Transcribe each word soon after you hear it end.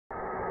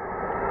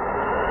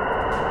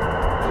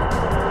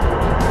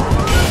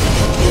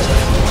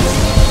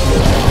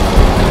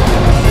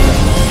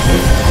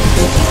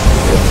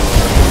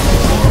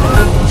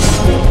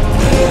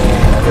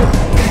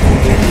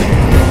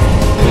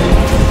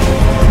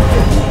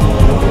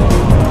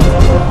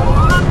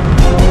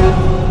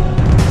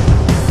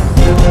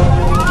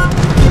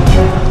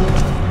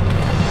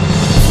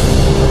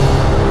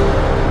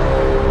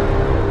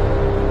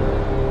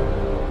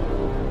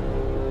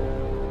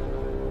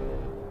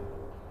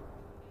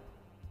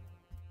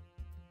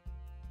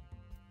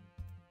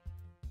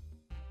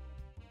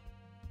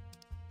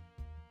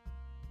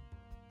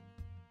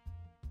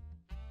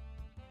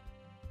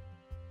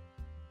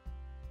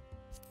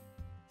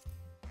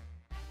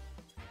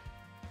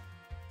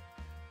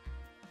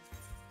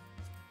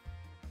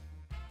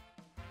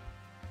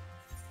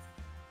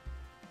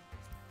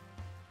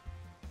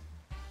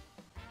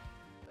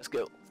Let's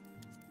go.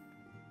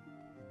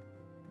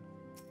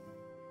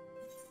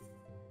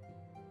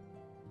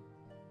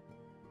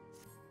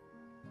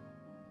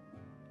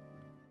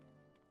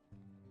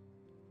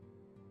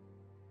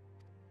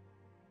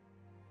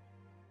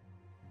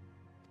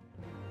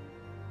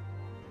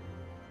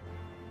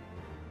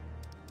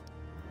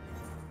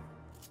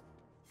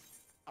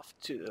 Off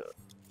to the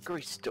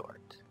great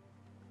start.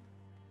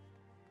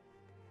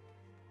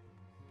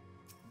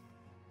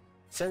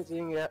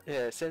 Sending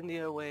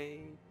you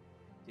away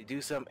to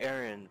do some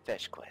errand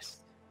fetch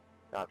quest.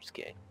 No, I'm just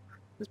kidding.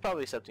 It's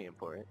probably something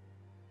important.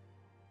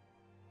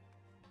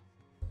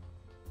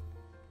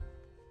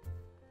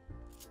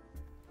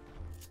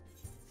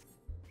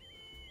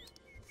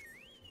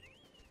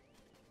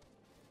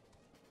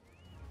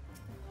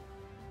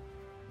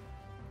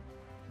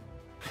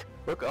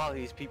 Look at all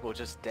these people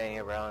just staying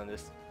around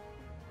this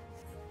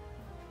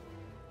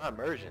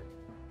immersion.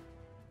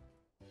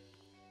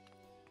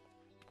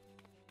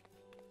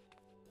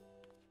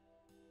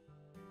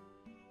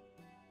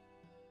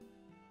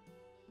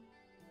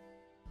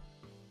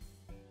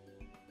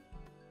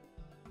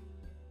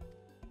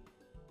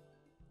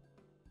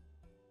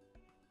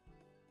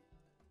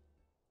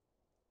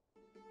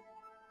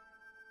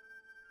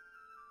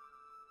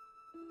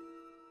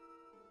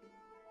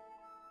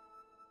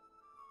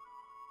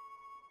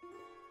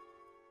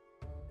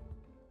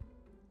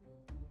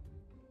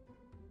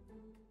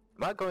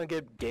 Am I going to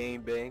get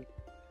game banged?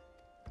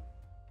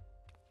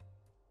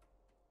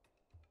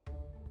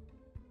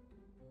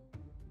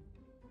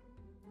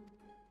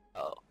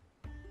 Oh.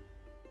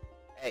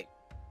 Hey.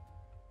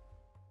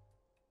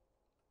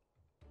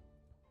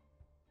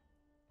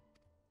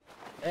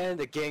 And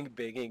the gang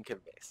banging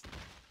commenced.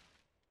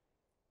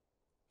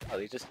 Oh,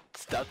 they just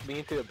stuck me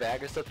into a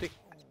bag or something?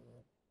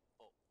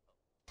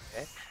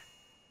 Okay.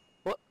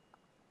 What?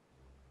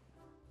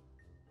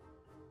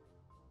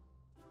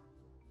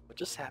 What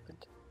just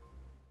happened?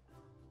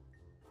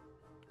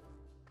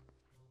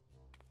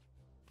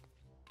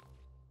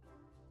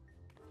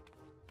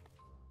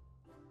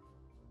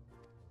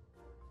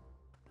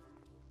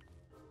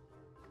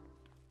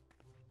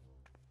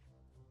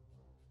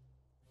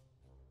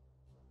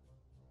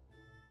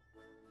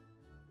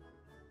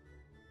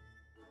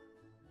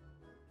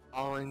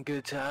 All in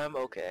good time?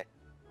 Okay.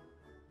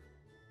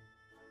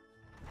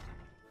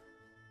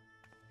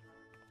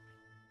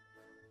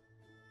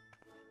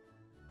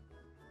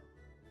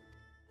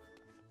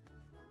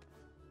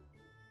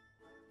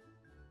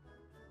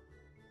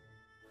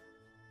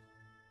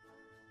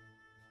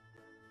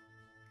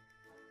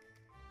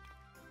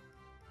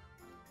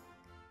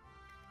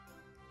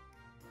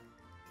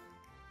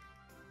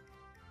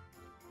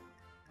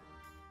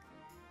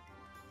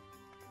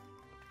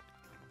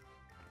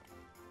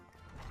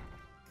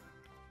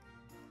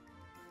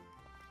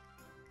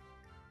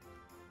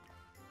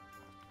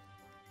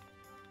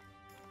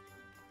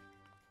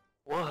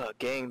 Whoa,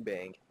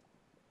 gangbang.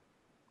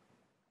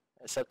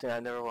 That's something I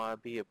never want to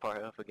be a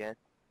part of again.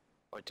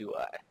 Or do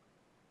I?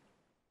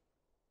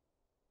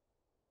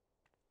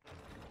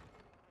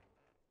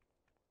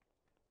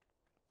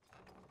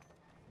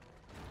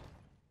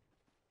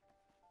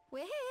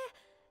 We're here!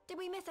 Did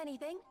we miss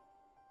anything?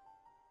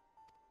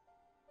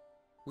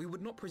 We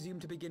would not presume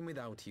to begin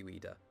without you,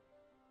 Ida.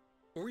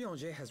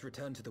 Orianger has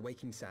returned to the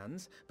Waking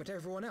Sands, but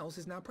everyone else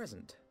is now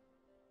present.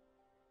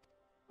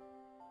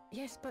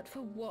 Yes, but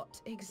for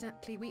what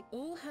exactly? We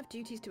all have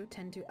duties to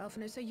attend to,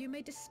 Alphino, so you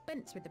may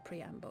dispense with the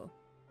preamble.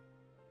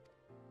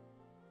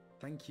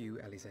 Thank you,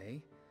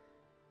 Elise.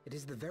 It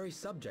is the very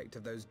subject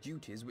of those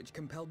duties which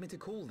compelled me to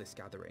call this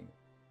gathering.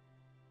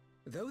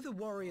 Though the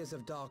warriors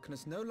of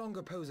darkness no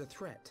longer pose a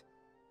threat,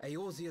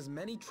 Eorzea's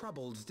many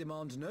troubles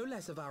demand no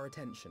less of our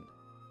attention.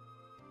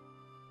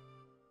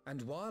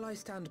 And while I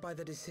stand by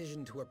the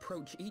decision to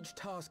approach each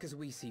task as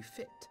we see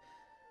fit,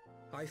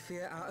 I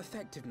fear our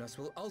effectiveness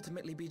will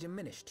ultimately be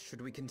diminished should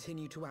we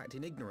continue to act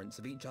in ignorance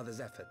of each other's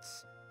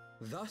efforts.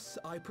 Thus,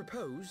 I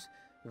propose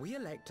we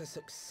elect a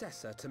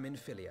successor to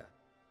Minfilia.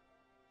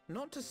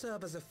 Not to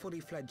serve as a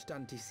fully fledged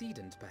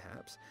antecedent,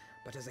 perhaps,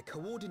 but as a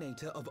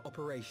coordinator of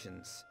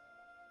operations.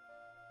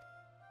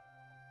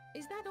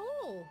 Is that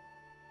all?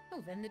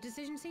 Oh, then the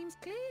decision seems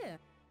clear.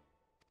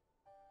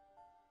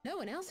 No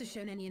one else has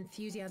shown any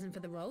enthusiasm for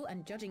the role,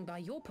 and judging by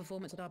your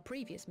performance at our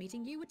previous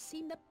meeting, you would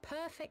seem the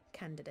perfect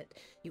candidate.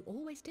 You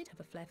always did have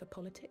a flair for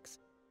politics.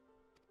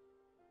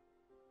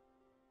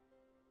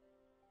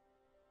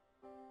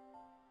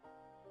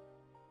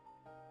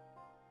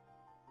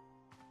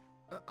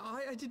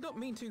 I did not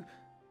mean to...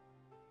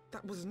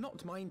 That was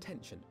not my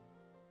intention.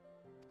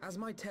 As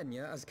my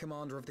tenure as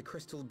commander of the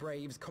Crystal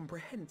Braves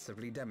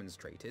comprehensively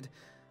demonstrated,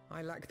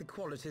 I lack the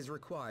qualities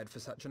required for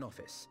such an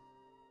office.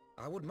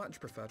 I would much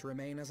prefer to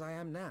remain as I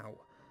am now,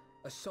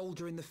 a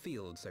soldier in the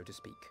field, so to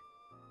speak.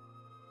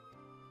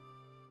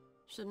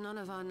 Should none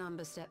of our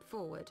number step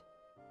forward,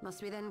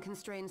 must we then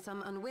constrain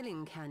some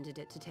unwilling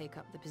candidate to take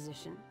up the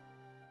position?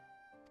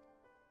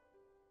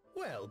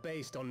 Well,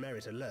 based on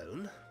merit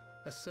alone,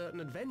 a certain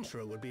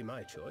adventurer would be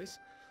my choice,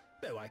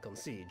 though I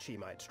concede she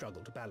might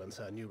struggle to balance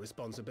her new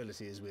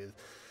responsibilities with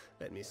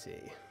Let me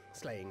see.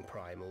 Slaying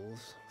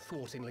primals,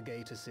 thwarting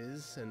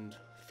legatuses, and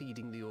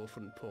feeding the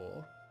orphan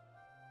poor.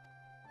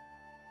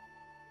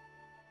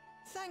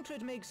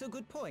 Thancred makes a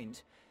good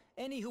point.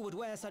 Any who would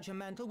wear such a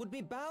mantle would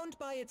be bound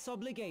by its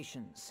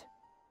obligations.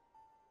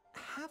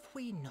 Have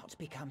we not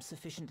become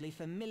sufficiently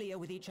familiar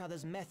with each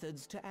other's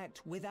methods to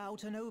act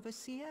without an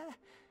overseer?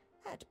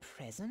 At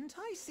present,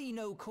 I see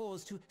no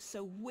cause to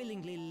so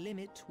willingly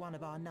limit one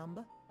of our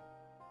number.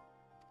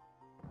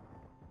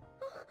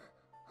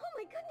 Oh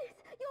my goodness!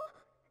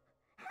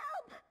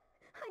 Help!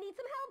 I need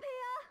some help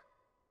here!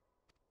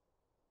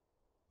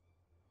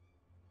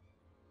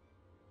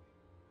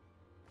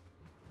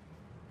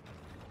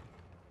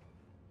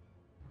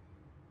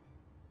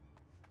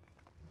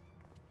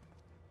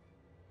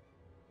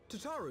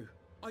 Tataru,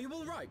 are you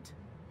all right?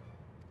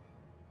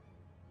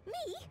 Me?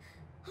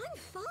 I'm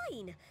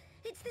fine.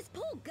 It's this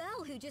poor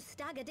girl who just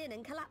staggered in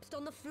and collapsed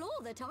on the floor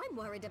that I'm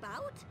worried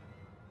about.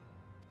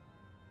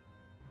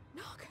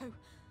 Narco!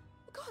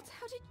 God,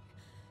 how did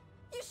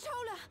you...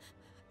 Yashola!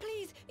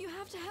 Please, you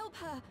have to help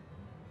her!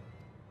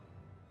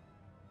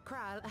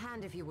 Kral, a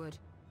hand if you would.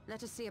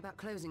 Let us see about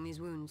closing these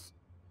wounds.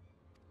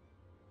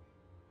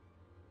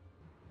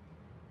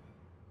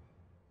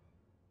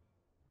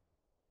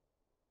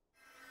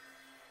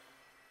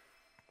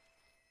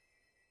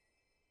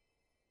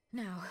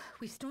 Now,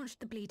 we've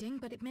staunched the bleeding,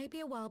 but it may be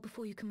a while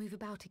before you can move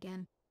about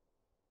again.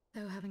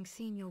 Though having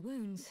seen your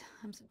wounds,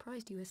 I'm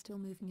surprised you are still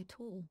moving at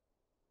all.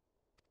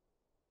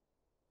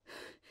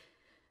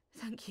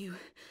 Thank you.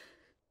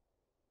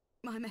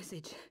 My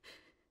message.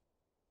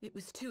 It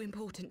was too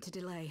important to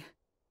delay.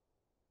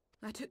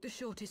 I took the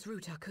shortest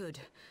route I could,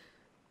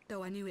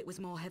 though I knew it was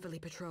more heavily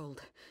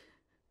patrolled.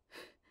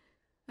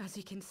 As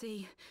you can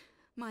see,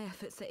 my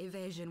efforts at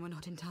evasion were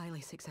not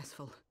entirely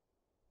successful.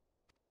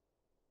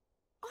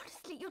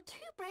 Honestly, you're too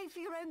brave for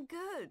your own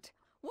good.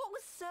 What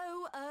was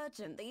so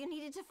urgent that you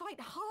needed to fight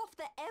half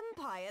the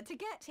Empire to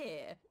get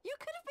here? You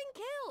could have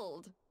been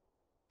killed.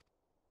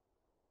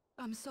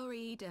 I'm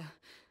sorry, Ida.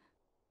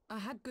 I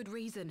had good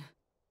reason.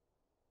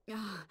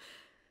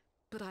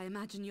 But I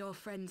imagine your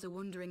friends are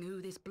wondering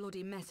who this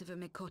bloody mess of a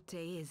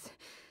Mikote is.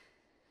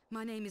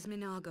 My name is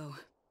Minago,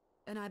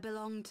 and I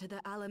belong to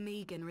the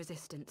Migan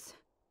resistance.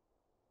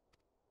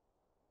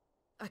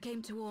 I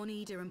came to warn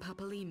Ida and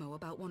Papalimo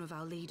about one of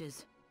our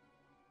leaders.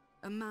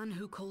 A man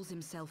who calls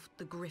himself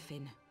the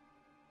Griffin.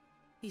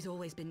 He's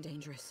always been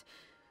dangerous,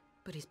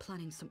 but he's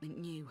planning something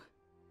new.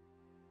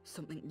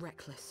 Something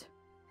reckless.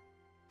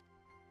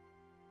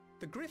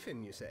 The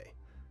Griffin, you say?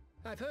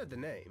 I've heard the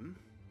name.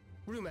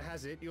 Rumor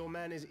has it your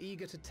man is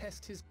eager to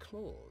test his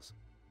claws.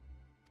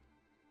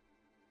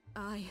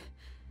 Aye,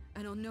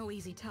 and on no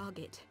easy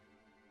target.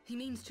 He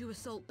means to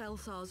assault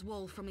Belsar's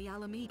wall from the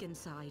Alamegan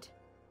side.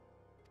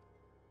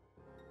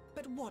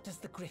 But what does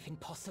the Griffin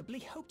possibly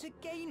hope to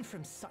gain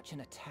from such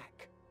an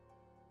attack?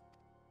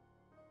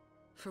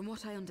 From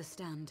what I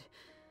understand,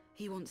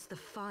 he wants the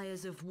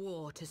fires of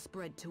war to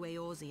spread to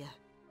Eorzea.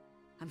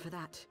 And for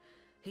that,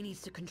 he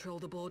needs to control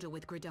the border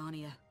with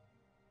Gridania.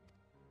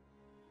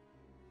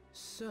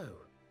 So,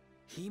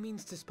 he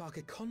means to spark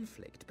a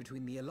conflict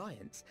between the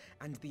Alliance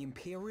and the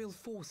Imperial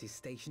forces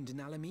stationed in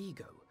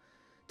Alamigo,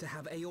 to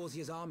have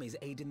Eorzea's armies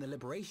aid in the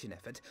liberation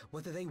effort,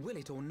 whether they will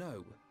it or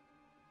no.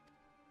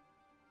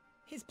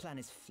 His plan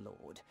is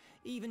flawed.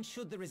 Even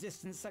should the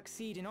Resistance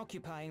succeed in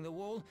occupying the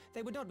wall,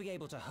 they would not be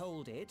able to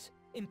hold it.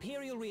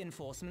 Imperial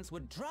reinforcements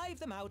would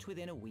drive them out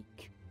within a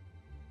week.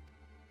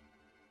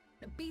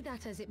 Be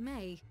that as it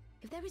may,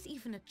 if there is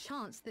even a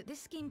chance that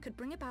this scheme could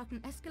bring about an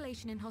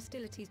escalation in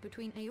hostilities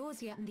between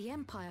Eorzea and the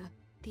Empire,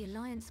 the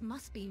Alliance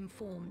must be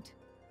informed.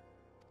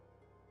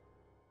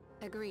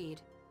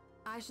 Agreed.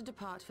 I should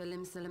depart for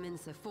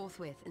Limsa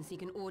forthwith and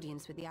seek an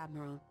audience with the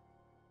Admiral.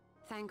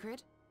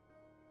 Thancred,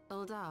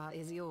 Uldar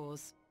is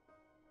yours.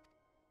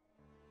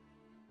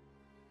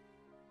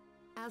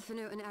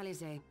 Alphino and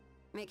Alize,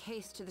 make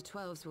haste to the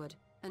Twelveswood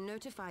and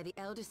notify the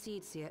Elder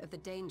Seedseer of the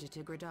danger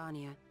to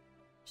Gridania.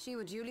 She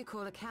will duly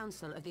call a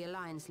council of the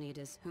Alliance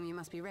leaders, whom you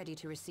must be ready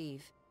to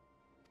receive.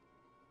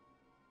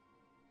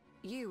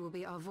 You will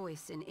be our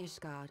voice in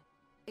Ishgard.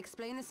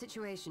 Explain the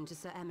situation to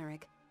Sir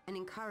Emmerich, and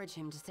encourage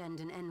him to send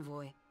an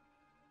envoy.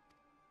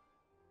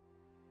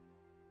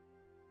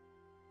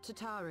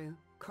 Tataru,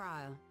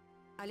 Krile,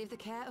 I leave the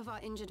care of our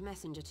injured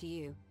messenger to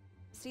you.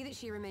 See that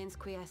she remains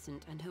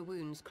quiescent and her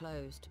wounds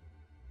closed.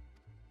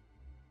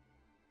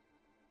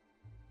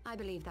 I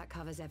believe that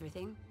covers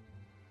everything.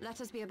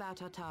 Let us be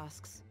about our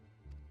tasks.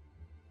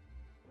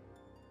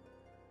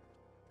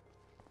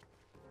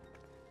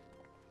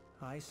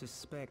 I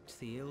suspect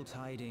the ill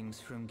tidings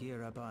from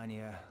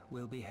Girabania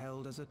will be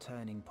held as a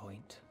turning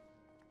point.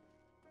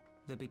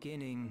 The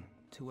beginning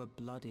to a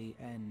bloody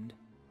end.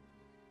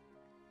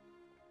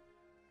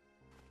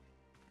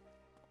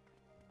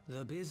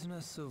 The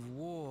business of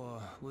war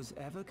was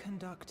ever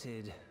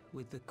conducted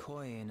with the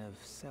coin of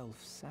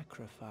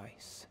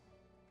self-sacrifice.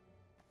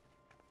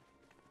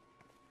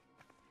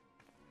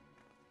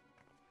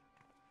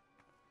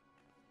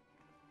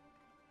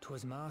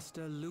 'Twas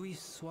Master Louis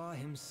Soir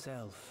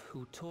himself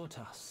who taught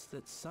us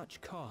that such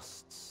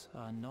costs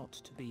are not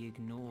to be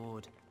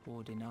ignored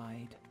or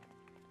denied.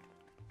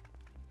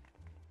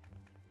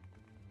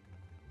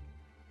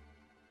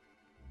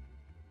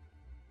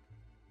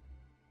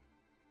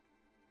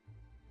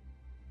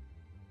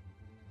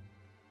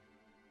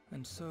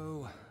 And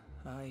so,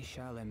 I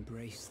shall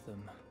embrace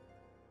them.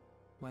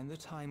 When the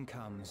time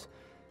comes,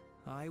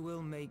 I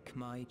will make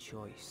my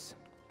choice,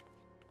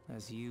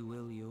 as you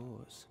will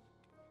yours.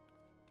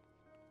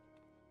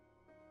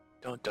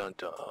 Dun dun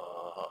dun.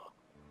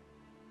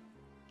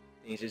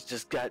 He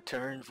just got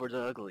turned for the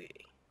ugly.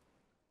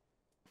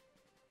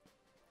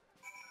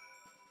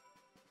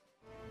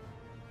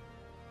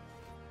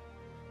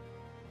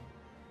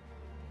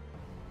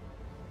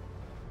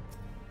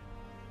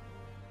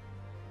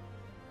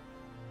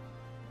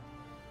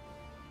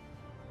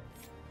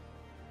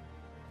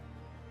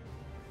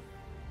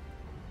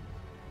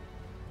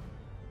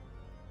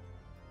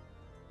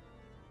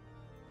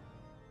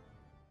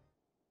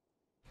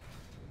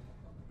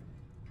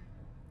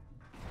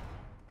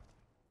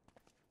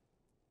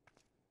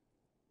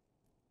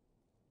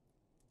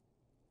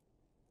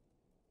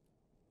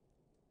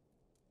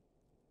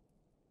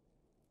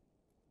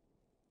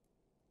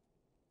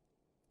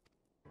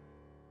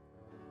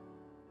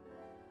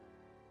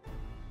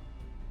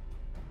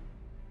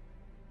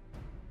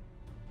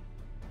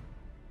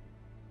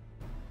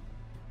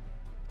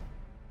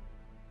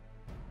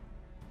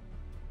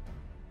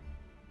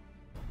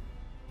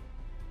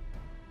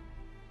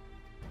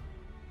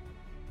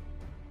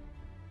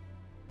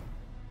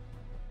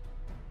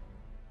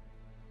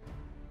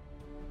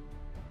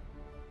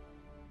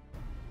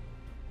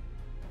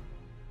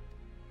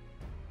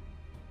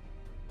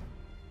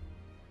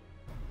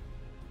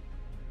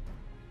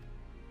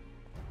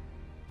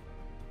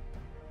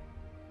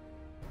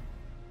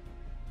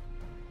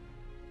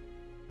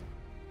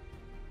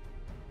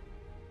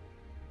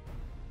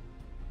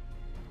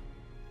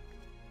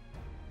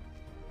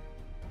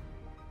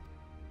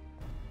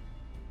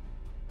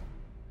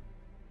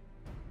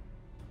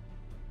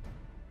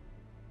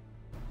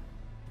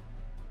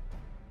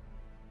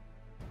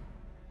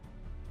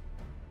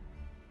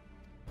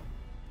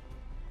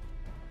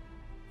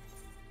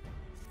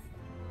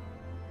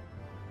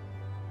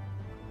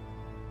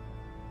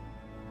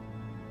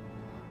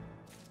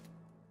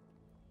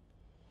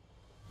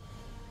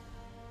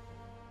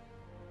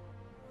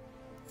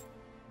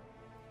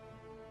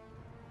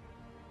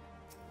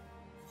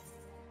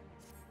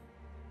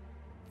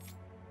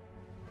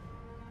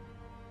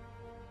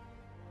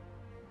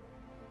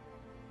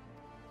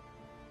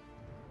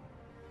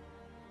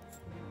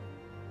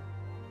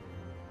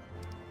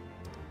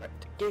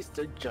 The gates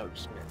of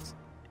judgment.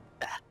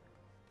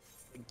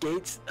 The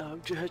gates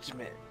of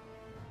judgment.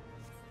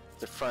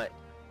 The front.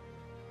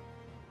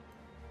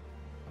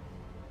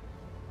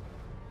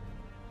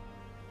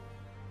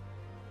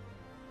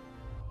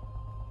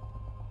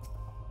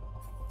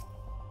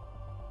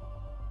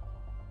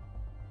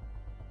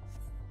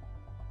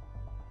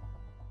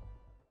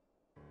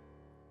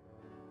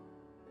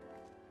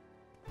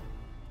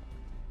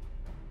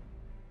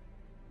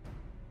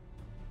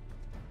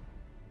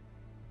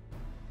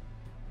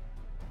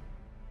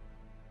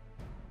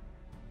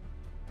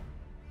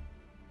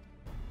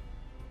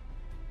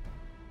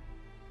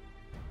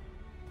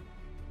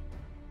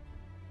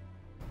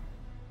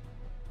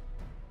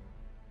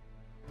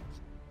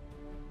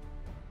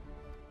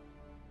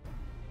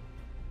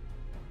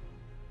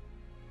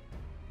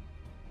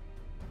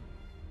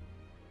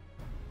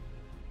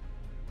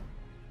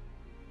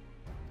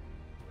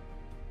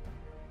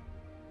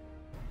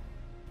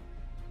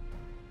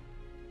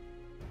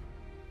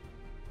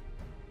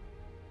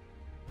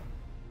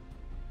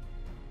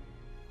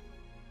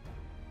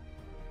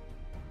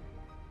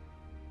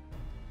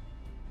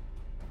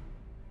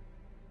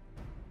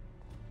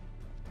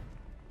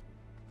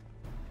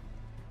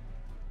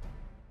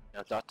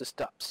 Now, not the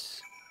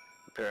stops,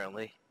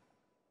 apparently.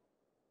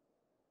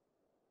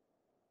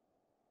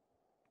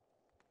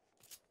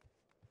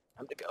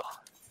 Time to go. I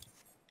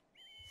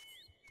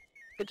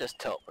could just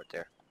teleport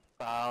there.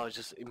 I'll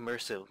just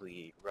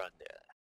immersively run there.